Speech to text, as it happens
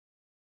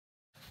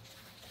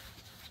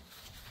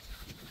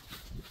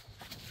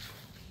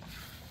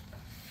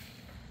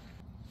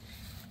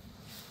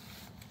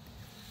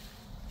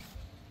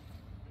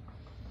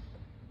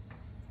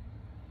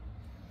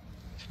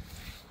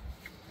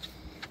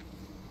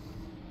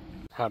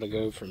how to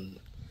go from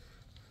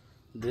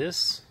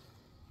this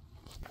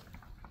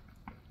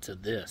to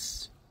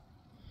this.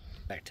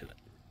 Back to it.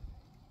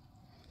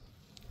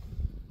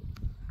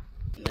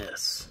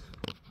 This.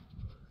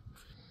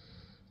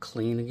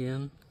 Clean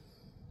again.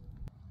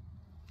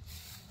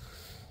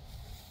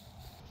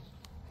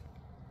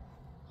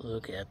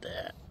 Look at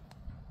that.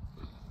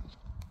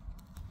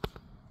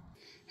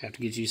 Have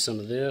to get you some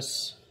of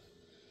this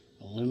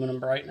aluminum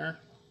brightener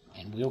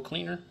and wheel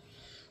cleaner.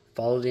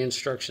 Follow the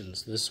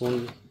instructions. This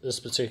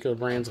particular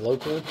brand's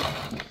local,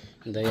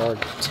 and they are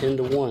 10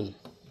 to 1.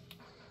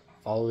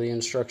 Follow the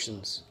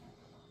instructions,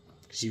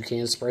 because you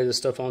can spray this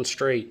stuff on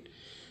straight.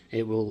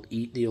 It will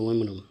eat the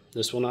aluminum.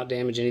 This will not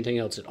damage anything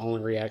else. It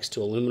only reacts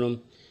to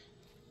aluminum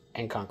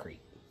and concrete.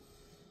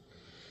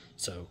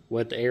 So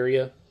wet the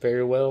area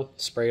very well,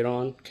 spray it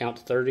on, count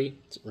to 30,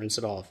 rinse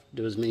it off.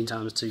 Do as many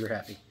times till you're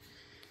happy.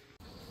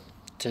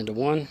 10 to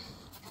 1.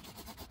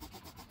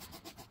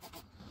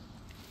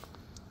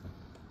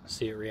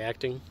 See it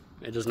reacting?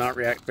 It does not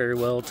react very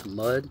well to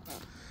mud,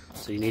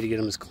 so you need to get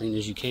them as clean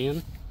as you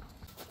can.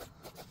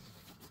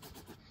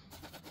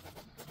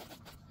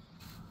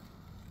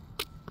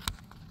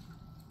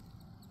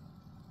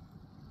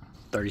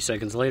 "30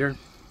 seconds later.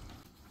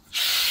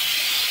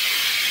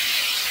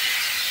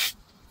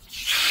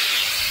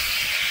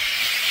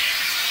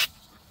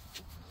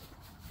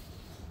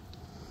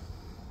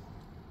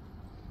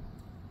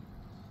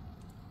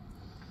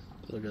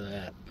 Look at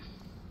that.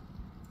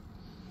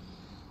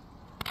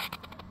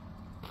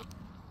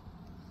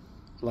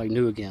 Like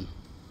new again.